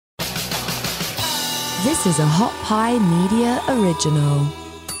This is a Hot Pie Media original.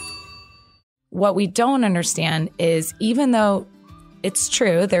 What we don't understand is, even though it's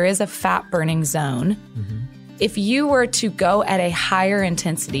true, there is a fat burning zone. If you were to go at a higher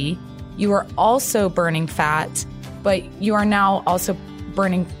intensity, you are also burning fat, but you are now also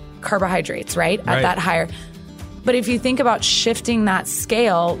burning carbohydrates, right? At that higher. But if you think about shifting that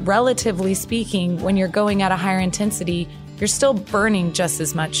scale, relatively speaking, when you're going at a higher intensity, you're still burning just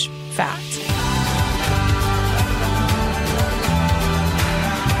as much fat.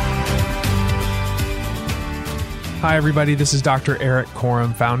 Hi, everybody. This is Dr. Eric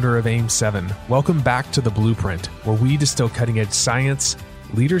Corum, founder of AIM7. Welcome back to The Blueprint, where we distill cutting-edge science,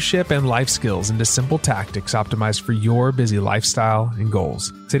 leadership, and life skills into simple tactics optimized for your busy lifestyle and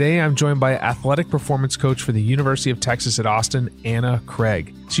goals. Today, I'm joined by athletic performance coach for the University of Texas at Austin, Anna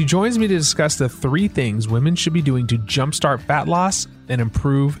Craig. She joins me to discuss the 3 things women should be doing to jumpstart fat loss and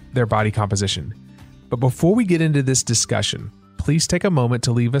improve their body composition. But before we get into this discussion, please take a moment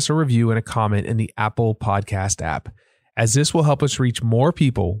to leave us a review and a comment in the Apple Podcast app, as this will help us reach more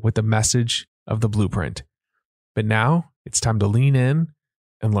people with the message of The Blueprint. But now it's time to lean in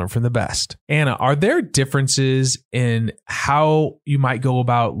and learn from the best. Anna, are there differences in how you might go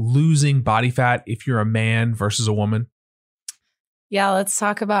about losing body fat if you're a man versus a woman? Yeah, let's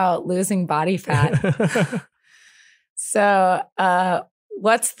talk about losing body fat. So,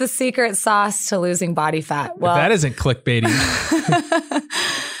 what's the secret sauce to losing body fat? Well, that isn't clickbaity.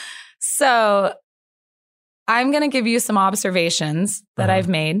 So I'm going to give you some observations that I've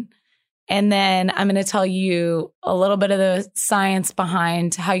made. And then I'm going to tell you a little bit of the science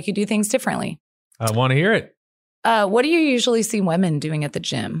behind how you could do things differently. I want to hear it. What do you usually see women doing at the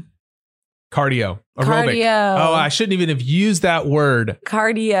gym? Cardio. Aerobic. Cardio. Oh, I shouldn't even have used that word.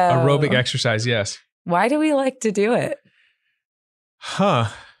 Cardio. Aerobic exercise, yes. Why do we like to do it?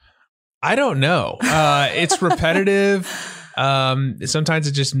 I don't know. It's repetitive. Sometimes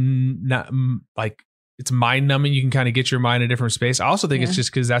it's just not like it's mind numbing. You can kind of get your mind in a different space. I also think it's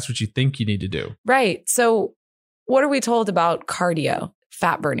just because that's what you think you need to do. Right. So what are we told about cardio?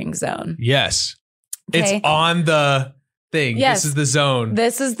 Fat burning zone. Yes. Okay. It's on the thing. Yes. This is the zone.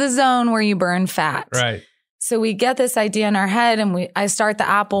 This is the zone where you burn fat. Right. So we get this idea in our head, and I start the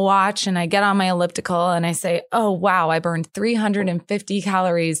Apple Watch and I get on my elliptical and I say, oh, wow, I burned 350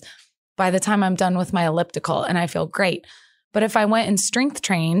 calories by the time I'm done with my elliptical, and I feel great. But if I went and strength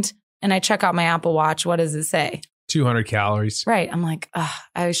trained and I check out my Apple Watch, what does it say? 200 calories. Right. I'm like,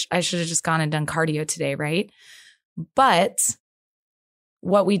 I should have just gone and done cardio today, right? But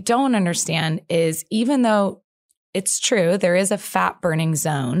what we don't understand is, even though it's true, there is a fat burning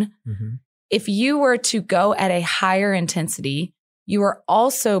zone. If you were to go at a higher intensity, you are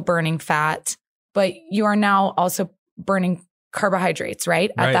also burning fat, but you are now also burning carbohydrates,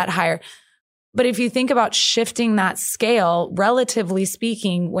 right? At that higher. But if you think about shifting that scale, relatively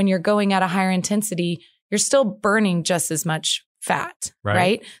speaking, when you're going at a higher intensity, you're still burning just as much fat,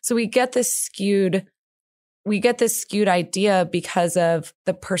 right? So we get this skewed idea because of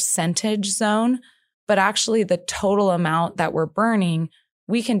the percentage zone, but actually the total amount that we're burning,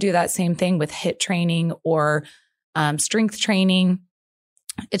 we can do that same thing with HIIT training or strength training.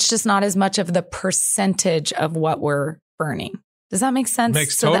 It's just not as much of the percentage of what we're burning. Does that make sense?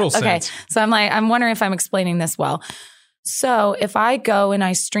 Makes total sense. Okay. So I'm wondering if I'm explaining this well. So if I go and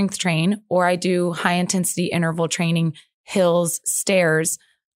I strength train, or I do high intensity interval training, hills, stairs,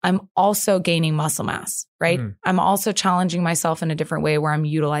 I'm also gaining muscle mass, right? I'm also challenging myself in a different way where I'm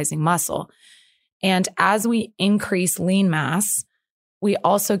utilizing muscle. And as we increase lean mass, we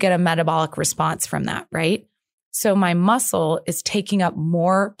also get a metabolic response from that, right? So my muscle is taking up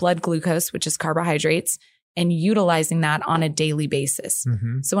more blood glucose, which is carbohydrates, and utilizing that on a daily basis.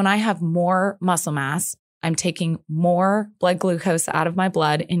 So when I have more muscle mass, I'm taking more blood glucose out of my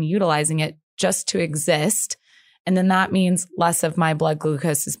blood and utilizing it just to exist. And then that means less of my blood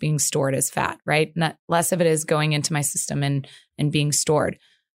glucose is being stored as fat, right? Less of it is going into my system and being stored.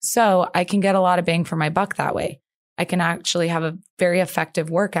 So I can get a lot of bang for my buck that way. I can actually have a very effective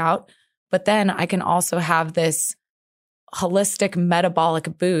workout, but then I can also have this holistic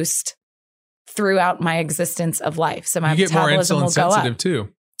metabolic boost throughout my existence of life. So my metabolism will go up. You get more insulin sensitive too.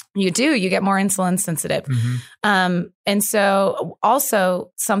 You do. You get more insulin sensitive. And so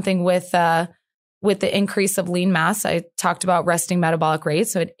also something with the increase of lean mass, I talked about resting metabolic rate.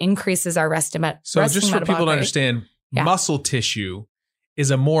 So it increases our resting metabolic rate. So just for people to understand, muscle tissue is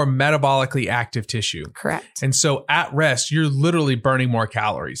a more metabolically active tissue. Correct. And so at rest, you're literally burning more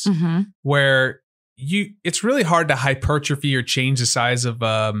calories, where it's really hard to hypertrophy or change the size of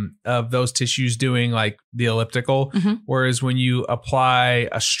those tissues doing like the elliptical. Whereas when you apply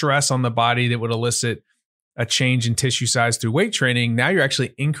a stress on the body that would elicit a change in tissue size through weight training, now you're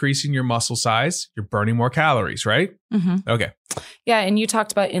actually increasing your muscle size. You're burning more calories, right? Mm-hmm. Okay. Yeah. And you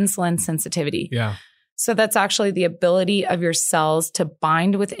talked about insulin sensitivity. Yeah. So that's actually the ability of your cells to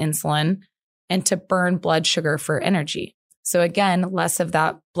bind with insulin and to burn blood sugar for energy. So again, less of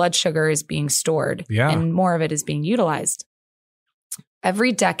that blood sugar is being stored and more of it is being utilized.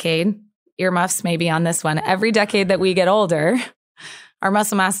 Every decade, earmuffs maybe on this one, every decade that we get older, our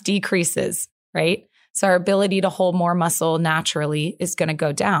muscle mass decreases, right? So our ability to hold more muscle naturally is going to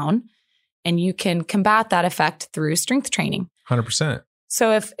go down, and you can combat that effect through strength training. 100%.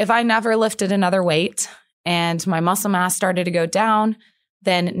 So if I never lifted another weight and my muscle mass started to go down,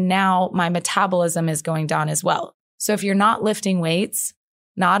 then now my metabolism is going down as well. So if you're not lifting weights,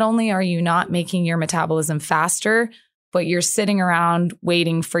 not only are you not making your metabolism faster, but you're sitting around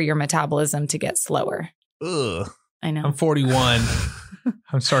waiting for your metabolism to get slower. Ugh. I know. I'm 41.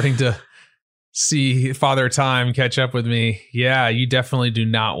 I'm starting to see Father Time catch up with me. Yeah, you definitely do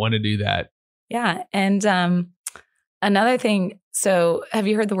not want to do that. Yeah. And another thing, so have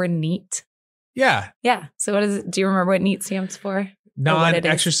you heard the word NEAT? Yeah. Yeah. So what is it? Do you remember what NEAT stands for?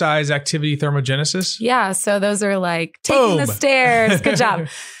 Non-exercise activity thermogenesis? Yeah. So those are like taking the stairs. Good job.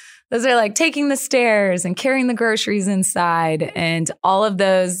 Those are like taking the stairs and carrying the groceries inside and all of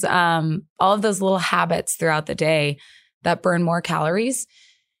those little habits throughout the day that burn more calories.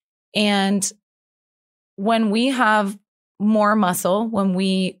 And when we have more muscle, when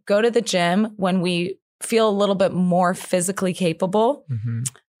we go to the gym, when we feel a little bit more physically capable,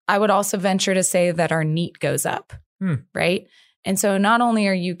 I would also venture to say that our NEAT goes up, right? And so not only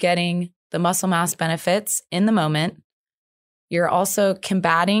are you getting the muscle mass benefits in the moment, you're also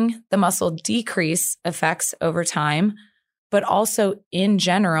combating the muscle decrease effects over time, but also in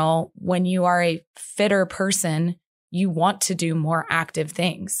general, when you are a fitter person, you want to do more active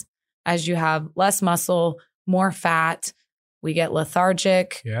things. As you have less muscle, more fat, we get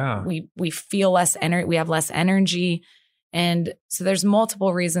lethargic. Yeah. We feel less energy. We have less energy. And so there's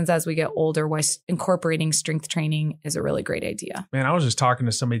multiple reasons as we get older why incorporating strength training is a really great idea. Man, I was just talking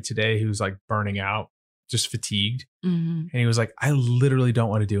to somebody today who's like burning out, just fatigued. And he was like, I literally don't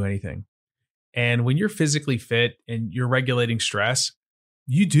want to do anything. And when you're physically fit and you're regulating stress,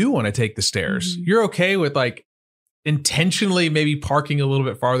 you do want to take the stairs. You're okay with like intentionally maybe parking a little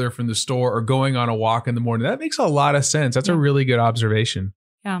bit farther from the store or going on a walk in the morning. That makes a lot of sense. That's a really good observation.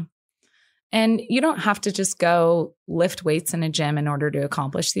 Yeah. And you don't have to just go lift weights in a gym in order to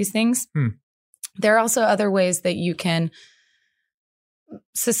accomplish these things. There are also other ways that you can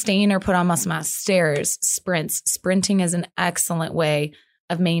sustain or put on muscle mass. Stairs, sprints. Sprinting is an excellent way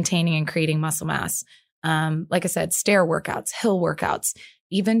of maintaining and creating muscle mass. Like I said, stair workouts, hill workouts,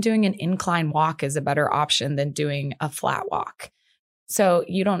 even doing an incline walk is a better option than doing a flat walk. So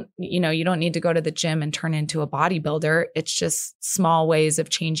you don't need to go to the gym and turn into a bodybuilder. It's just small ways of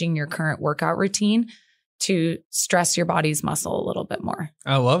changing your current workout routine to stress your body's muscle a little bit more.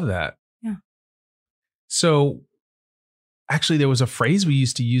 I love that. Yeah. So actually there was a phrase we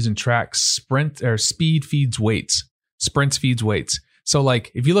used to use in track: sprint or speed feeds weights, sprints feeds weights. So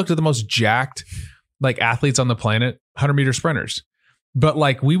like if you looked at the most jacked like athletes on the planet, 100-meter sprinters, but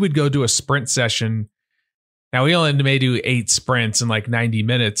like we would go do a sprint session. Now we only may do 8 sprints in like 90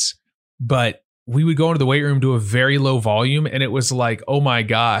 minutes, but we would go into the weight room, do a very low volume. And it was like, oh my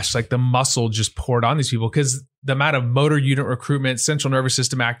gosh, like the muscle just poured on these people because the amount of motor unit recruitment, central nervous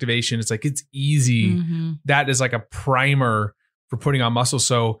system activation, it's like, it's easy. That is like a primer for putting on muscle.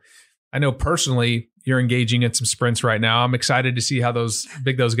 So I know personally you're engaging in some sprints right now. I'm excited to see how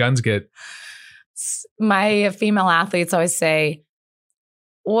big those guns get. My female athletes always say,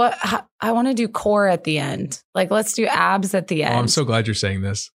 I want to do core at the end. Like, let's do abs at the end. Oh, I'm so glad you're saying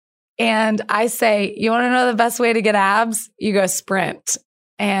this. And I say, you want to know the best way to get abs? You go sprint.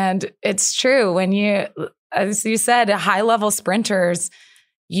 And it's true. When you, as you said, high level sprinters,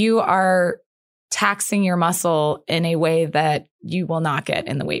 you are taxing your muscle in a way that you will not get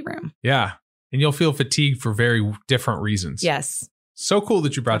in the weight room. Yeah. And you'll feel fatigued for very different reasons. Yes. So cool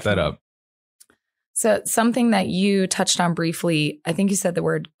that you brought that up. So something that you touched on briefly, I think you said the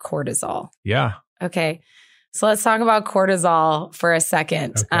word cortisol. Yeah. Okay. So let's talk about cortisol for a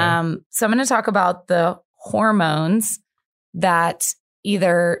second. Okay. So I'm going to talk about the hormones that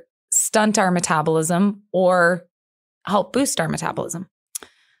either stunt our metabolism or help boost our metabolism.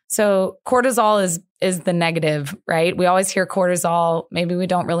 So cortisol is the negative, right? We always hear cortisol. Maybe we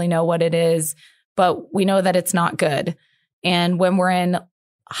don't really know what it is, but we know that it's not good. And when we're in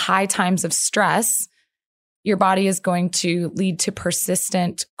high times of stress, your body is going to lead to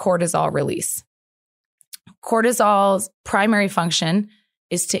persistent cortisol release. Cortisol's primary function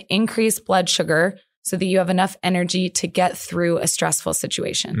is to increase blood sugar so that you have enough energy to get through a stressful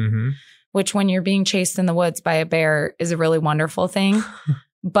situation, Mm-hmm. which when you're being chased in the woods by a bear is a really wonderful thing.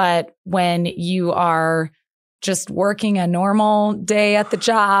 But when you are just working a normal day at the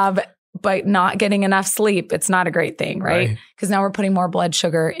job, but not getting enough sleep, it's not a great thing, right? Because now we're putting more blood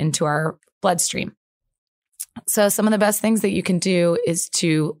sugar into our bloodstream. So some of the best things that you can do is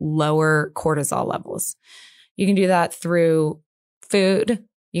to lower cortisol levels. You can do that through food.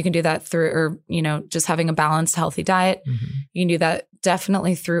 You can do that through, or, just having a balanced, healthy diet. Mm-hmm. You can do that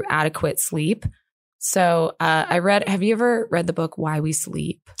definitely through adequate sleep. So have you ever read the book, Why We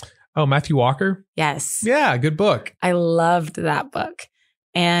Sleep? Oh, Matthew Walker? Yes. Yeah, good book. I loved that book.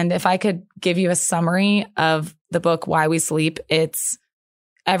 And if I could give you a summary of the book, Why We Sleep, it's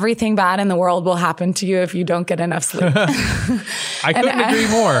everything bad in the world will happen to you if you don't get enough sleep. I couldn't agree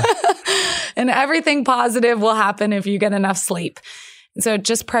more. And everything positive will happen if you get enough sleep. So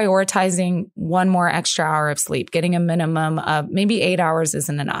just prioritizing one more extra hour of sleep, getting a minimum of maybe 8 hours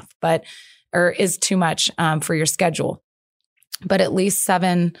isn't enough, or is too much for your schedule. But at least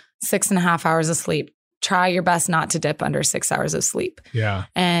 6.5 hours of sleep. Try your best not to dip under 6 hours of sleep. Yeah.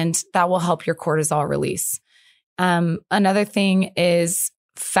 And that will help your cortisol release. Another thing is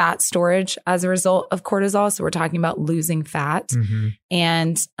fat storage as a result of cortisol. So we're talking about losing fat. Mm-hmm.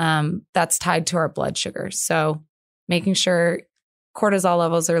 And that's tied to our blood sugar. So making sure cortisol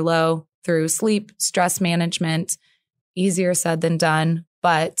levels are low through sleep, stress management, easier said than done.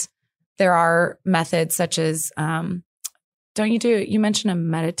 But there are methods such as, you mentioned a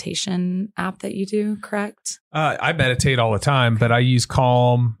meditation app that you do, correct? I meditate all the time, but I use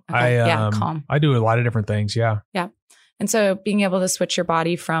Calm. Okay. Calm. I do a lot of different things. Yeah. Yeah. And so being able to switch your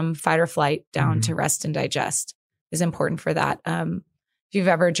body from fight or flight down to rest and digest is important for that. If you've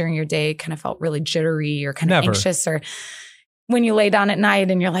ever during your day kind of felt really jittery or kind of anxious, or when you lay down at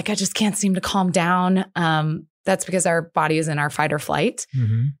night and you're like, I just can't seem to calm down. That's because our body is in our fight or flight.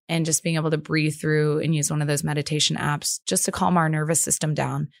 Mm-hmm. And just being able to breathe through and use one of those meditation apps just to calm our nervous system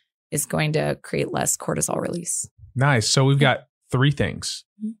down is going to create less cortisol release. Nice. So we've got 3 things.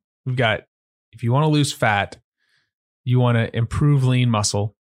 We've got, if you want to lose fat, you want to improve lean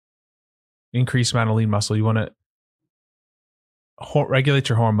muscle, increase amount of lean muscle. You want to regulate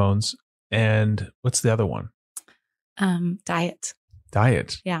your hormones. And what's the other one? Diet.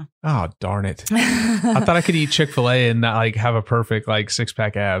 Yeah. Oh, darn it. I thought I could eat Chick-fil-A and not have a perfect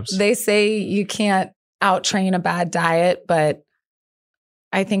 6-pack abs. They say you can't out-train a bad diet, but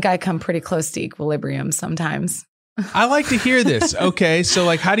I think I come pretty close to equilibrium sometimes. I like to hear this. Okay. So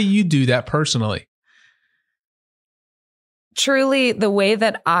how do you do that personally? Truly, the way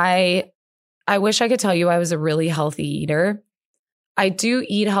that I wish I could tell you I was a really healthy eater. I do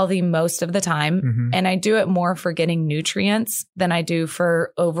eat healthy most of the time, and I do it more for getting nutrients than I do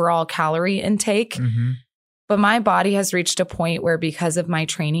for overall calorie intake. Mm-hmm. But my body has reached a point where, because of my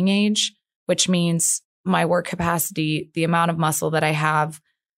training age, which means my work capacity, the amount of muscle that I have,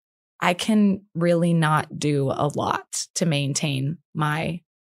 I can really not do a lot to maintain my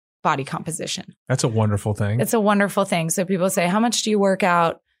body composition. That's a wonderful thing. It's a wonderful thing. So people say, how much do you work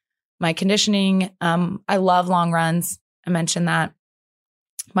out? My conditioning, I love long runs. I mentioned that.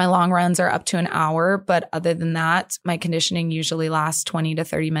 My long runs are up to an hour, but other than that, my conditioning usually lasts 20 to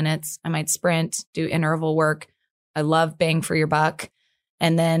 30 minutes. I might sprint, do interval work. I love bang for your buck.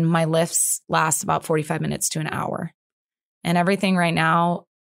 And then my lifts last about 45 minutes to an hour. And everything right now,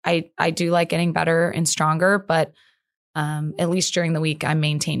 I do like getting better and stronger, but at least during the week, I'm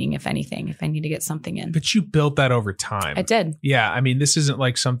maintaining, if anything, if I need to get something in. But you built that over time. I did. Yeah. I mean, this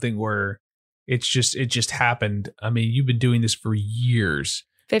isn't something where it just happened. I mean, you've been doing this for years.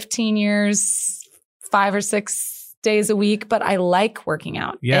 15 years, 5 or 6 days a week, but I like working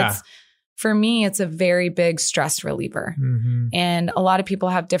out. Yeah. For me, it's a very big stress reliever. Mm-hmm. And a lot of people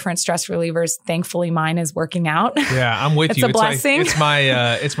have different stress relievers. Thankfully, mine is working out. Yeah, I'm with you. It's a blessing. It's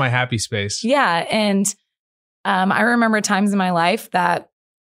my happy space. Yeah. And I remember times in my life that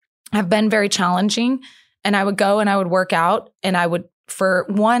have been very challenging, and I would go and I would work out, and I would, for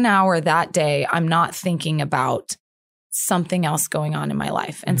 1 hour that day, I'm not thinking about something else going on in my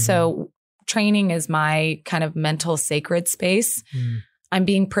life. And so training is my kind of mental sacred space. I'm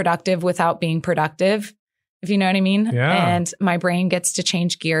being productive without being productive, if you know what I mean. Yeah. And my brain gets to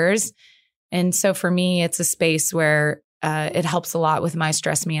change gears. And so for me, it's a space where it helps a lot with my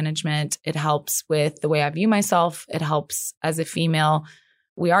stress management. It helps with the way I view myself. It helps as a female.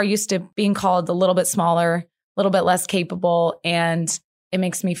 We are used to being called a little bit smaller, a little bit less capable, and it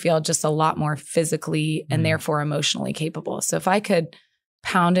makes me feel just a lot more physically and therefore emotionally capable. So if I could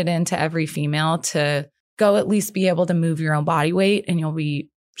pound it into every female to go at least be able to move your own body weight, and you'll be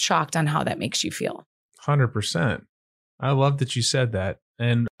shocked on how that makes you feel. 100%. I love that you said that.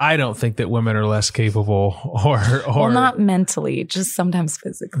 And I don't think that women are less capable or well, not mentally, just sometimes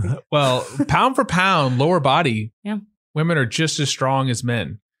physically. Well, pound for pound, lower body. Yeah. Women are just as strong as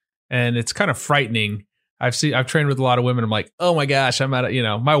men. And it's kind of frightening. I've trained with a lot of women. I'm like, oh my gosh, I'm at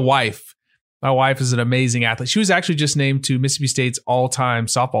my wife is an amazing athlete. She was actually just named to Mississippi State's all-time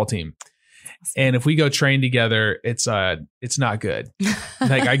softball team. And if we go train together, it's not good.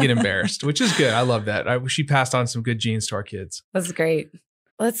 Like I get embarrassed, which is good. I love that. She passed on some good genes to our kids. That's great.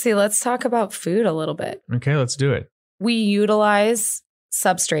 Let's see. Let's talk about food a little bit. Okay, let's do it. We utilize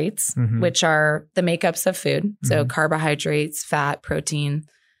substrates, which are the makeups of food. So carbohydrates, fat, protein.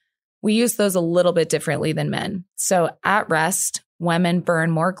 We use those a little bit differently than men. So at rest, women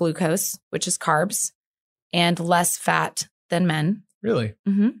burn more glucose, which is carbs, and less fat than men. Really?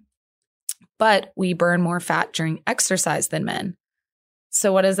 But we burn more fat during exercise than men.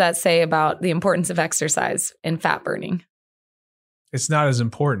 So what does that say about the importance of exercise in fat burning? It's not as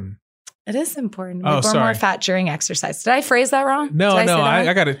important. It is important. We burn more fat during exercise. Did I phrase that wrong? No,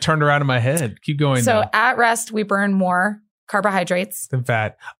 I got it turned around in my head. Keep going. So at rest, we burn more carbohydrates than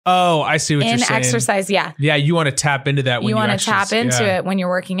fat. Oh, I see what you're saying. In exercise, yeah. Yeah, you want to tap into that when you want to tap into it when you're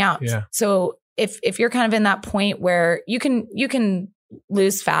working out. Yeah. So if you're kind of in that point where you can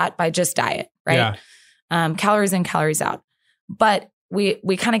lose fat by just diet, right? Yeah. Calories in, calories out. But we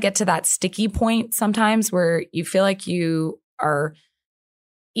kind of get to that sticky point sometimes where you feel like you are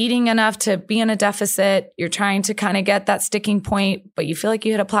eating enough to be in a deficit. You're trying to kind of get that sticking point, but you feel like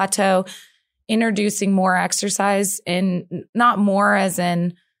you hit a plateau. Introducing more exercise, and not more as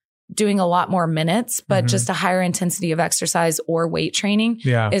in doing a lot more minutes, but just a higher intensity of exercise or weight training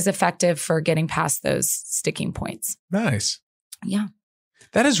is effective for getting past those sticking points. Nice. Yeah.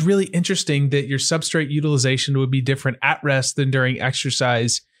 That is really interesting that your substrate utilization would be different at rest than during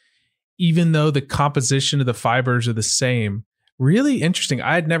exercise, even though the composition of the fibers are the same. Really interesting.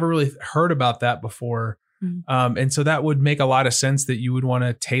 I had never really heard about that before. And so that would make a lot of sense that you would want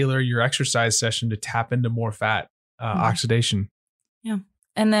to tailor your exercise session to tap into more fat oxidation. Yeah.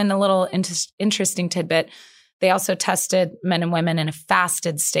 And then a little interesting tidbit. They also tested men and women in a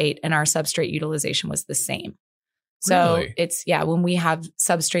fasted state, and our substrate utilization was the same. So Really? It's, when we have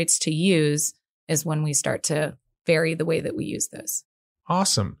substrates to use is when we start to vary the way that we use those.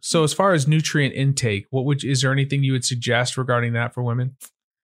 Awesome. So as far as nutrient intake, is there anything you would suggest regarding that for women?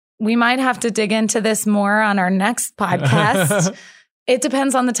 We might have to dig into this more on our next podcast. It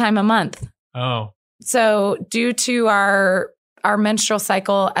depends on the time of month. Oh. So due to our menstrual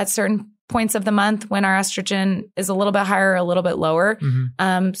cycle at certain points of the month when our estrogen is a little bit higher, a little bit lower,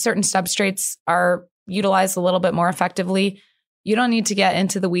 certain substrates are utilized a little bit more effectively. You don't need to get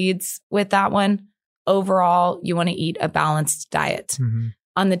into the weeds with that one. Overall, you want to eat a balanced diet.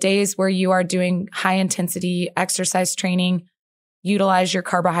 On the days where you are doing high intensity exercise training, utilize your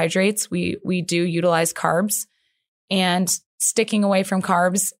carbohydrates. We do utilize carbs, and sticking away from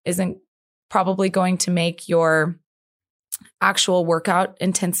carbs isn't probably going to make your actual workout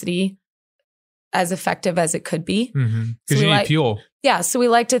intensity as effective as it could be. Because you need fuel. Yeah. So we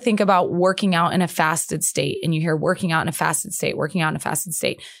like to think about working out in a fasted state, and you hear working out in a fasted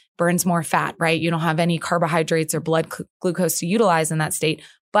state, burns more fat, right? You don't have any carbohydrates or blood glucose to utilize in that state,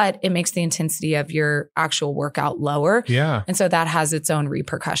 but it makes the intensity of your actual workout lower. Yeah. And so that has its own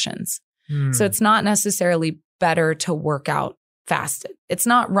repercussions. So it's not necessarily better to work out fasted. It's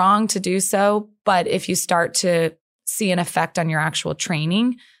not wrong to do so, but if you start to see an effect on your actual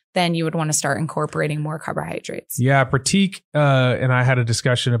training, then you would want to start incorporating more carbohydrates. Yeah. Pratik and I had a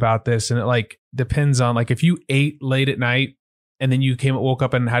discussion about this, and it depends on if you ate late at night and then you woke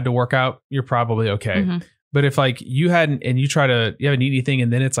up and had to work out, you're probably okay. But if you hadn't, and you haven't eaten anything,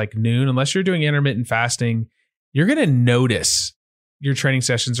 and then it's noon, unless you're doing intermittent fasting, you're going to notice your training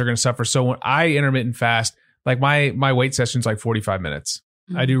sessions are going to suffer. So when I intermittent fast, my weight session's 45 minutes.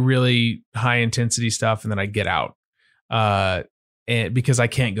 I do really high intensity stuff, and then I get out. And because I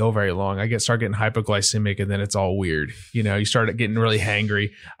can't go very long, I start getting hypoglycemic, and then it's all weird. You start getting really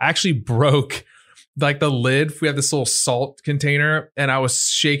hangry. I actually broke the lid. We have this little salt container, and I was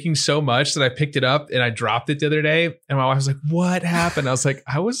shaking so much that I picked it up and I dropped it the other day. And my wife was like, "What happened?" I was like,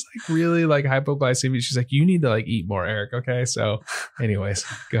 "I was really hypoglycemic." She's like, "You need to eat more, Eric." Okay. So anyways,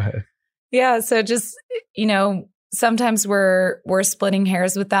 go ahead. Yeah. So just, sometimes we're splitting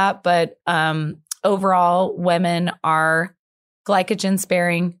hairs with that, but overall, women are glycogen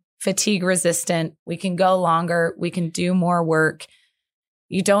sparing, fatigue resistant. We can go longer. We can do more work.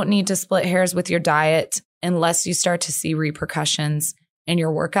 You don't need to split hairs with your diet unless you start to see repercussions in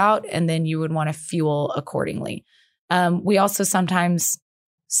your workout, and then you would want to fuel accordingly. We also sometimes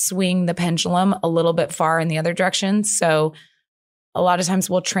swing the pendulum a little bit far in the other direction. So a lot of times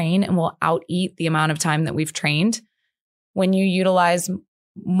we'll train and we'll out eat the amount of time that we've trained. When you utilize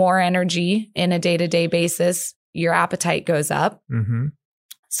more energy in a day-to-day basis, your appetite goes up. Mm-hmm.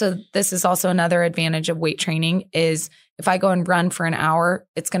 So this is also another advantage of weight training is if I go and run for an hour,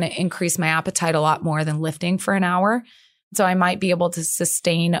 it's going to increase my appetite a lot more than lifting for an hour. So I might be able to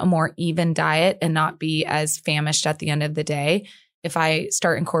sustain a more even diet and not be as famished at the end of the day if I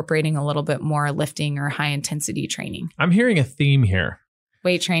start incorporating a little bit more lifting or high intensity training. I'm hearing a theme here.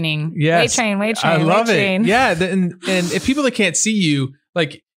 Weight training. Yes. Weight train. I love it. Yeah. And if people that can't see you,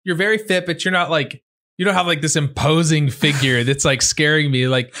 like you're very fit, but you're not like, you don't have like this imposing figure that's like scaring me.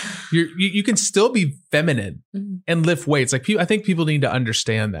 Like you can still be feminine and lift weights. Like I think people need to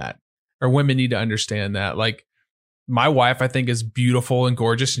understand that, or women need to understand that. Like my wife, I think, is beautiful and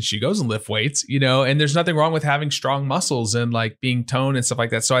gorgeous and she goes and lift weights, and there's nothing wrong with having strong muscles and like being toned and stuff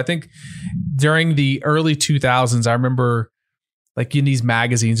like that. So I think during the early 2000s, I remember like in these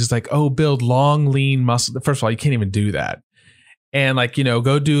magazines, it's like, oh, build long, lean muscle. First of all, you can't even do that. And like,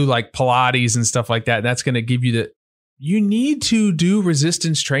 go do like Pilates and stuff like that. And that's going to give you you need to do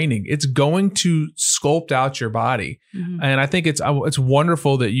resistance training. It's going to sculpt out your body. Mm-hmm. And I think it's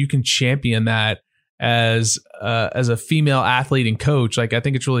wonderful that you can champion that as a female athlete and coach. Like, I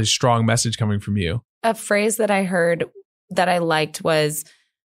think it's really a strong message coming from you. A phrase that I heard that I liked was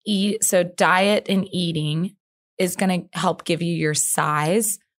so diet and eating is going to help give you your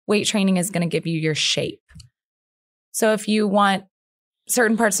size. Weight training is going to give you your shape. So if you want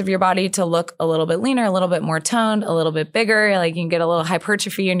certain parts of your body to look a little bit leaner, a little bit more toned, a little bit bigger, like you can get a little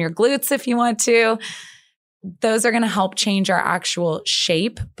hypertrophy in your glutes if you want to, those are going to help change our actual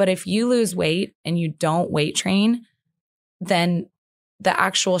shape. But if you lose weight and you don't weight train, then the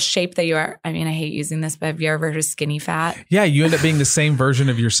actual shape that you are, I mean, I hate using this, but have you ever heard of skinny fat? Yeah, you end up being the same version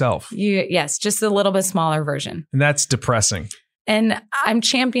of yourself. Yes, just a little bit smaller version. And that's depressing. And I'm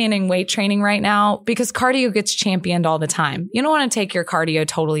championing weight training right now because cardio gets championed all the time. You don't want to take your cardio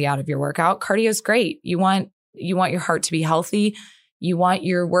totally out of your workout. Cardio is great. You want your heart to be healthy. You want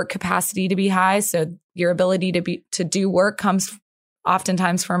your work capacity to be high. So your ability to do work comes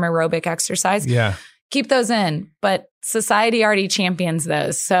oftentimes from aerobic exercise. Yeah. Keep those in. But society already champions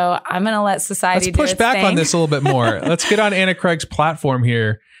those. So I'm going to let society Let's push back on this a little bit more. Let's get on Anna Craig's platform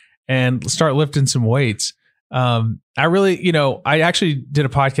here and start lifting some weights. I really, I actually did a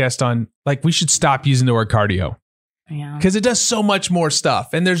podcast on like, we should stop using the word cardio. Yeah. Because it does so much more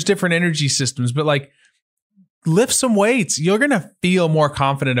stuff and there's different energy systems, but like lift some weights. You're going to feel more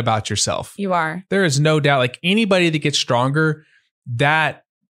confident about yourself. You are. There is no doubt, like anybody that gets stronger, that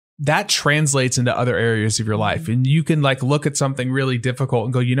translates into other areas of your life. And you can like look at something really difficult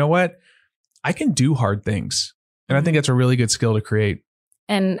and go, you know what? I can do hard things. And I think that's a really good skill to create.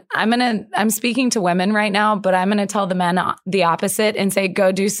 And I'm speaking to women right now, but I'm going to tell the men the opposite and say,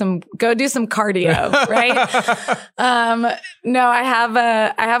 go do some cardio. Right. No, I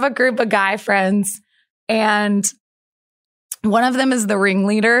have a group of guy friends and one of them is the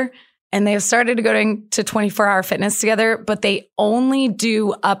ringleader and they've started to go to 24-hour fitness together, but they only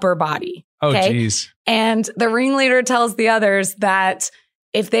do upper body. Okay? Oh, geez. And the ringleader tells the others that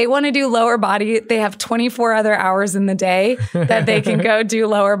if they want to do lower body, they have 24 other hours in the day that they can go do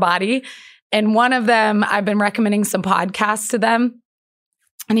lower body. And one of them, I've been recommending some podcasts to them.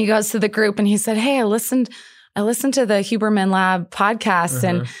 And he goes to the group and he said, hey, I listened to the Huberman Lab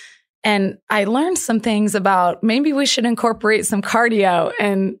podcast and I learned some things about maybe we should incorporate some cardio.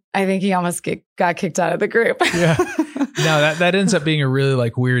 And I think he almost got kicked out of the group. Yeah. No, that ends up being a really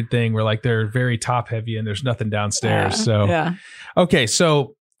like weird thing where like they're very top heavy and there's nothing downstairs. Yeah. Okay.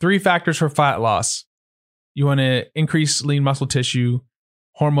 So 3 factors for fat loss. You want to increase lean muscle tissue,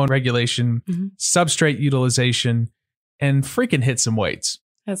 hormone regulation, substrate utilization, and freaking hit some weights.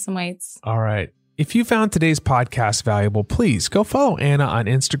 Hit some weights. All right. If you found today's podcast valuable, please go follow Anna on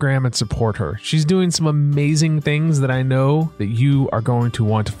Instagram and support her. She's doing some amazing things that I know that you are going to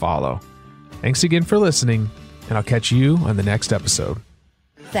want to follow. Thanks again for listening, and I'll catch you on the next episode.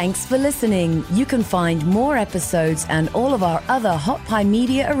 Thanks for listening. You can find more episodes and all of our other Hot Pie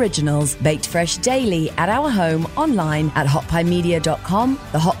Media originals baked fresh daily at our home online at hotpiemedia.com,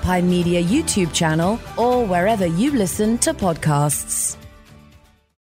 the Hot Pie Media YouTube channel, or wherever you listen to podcasts.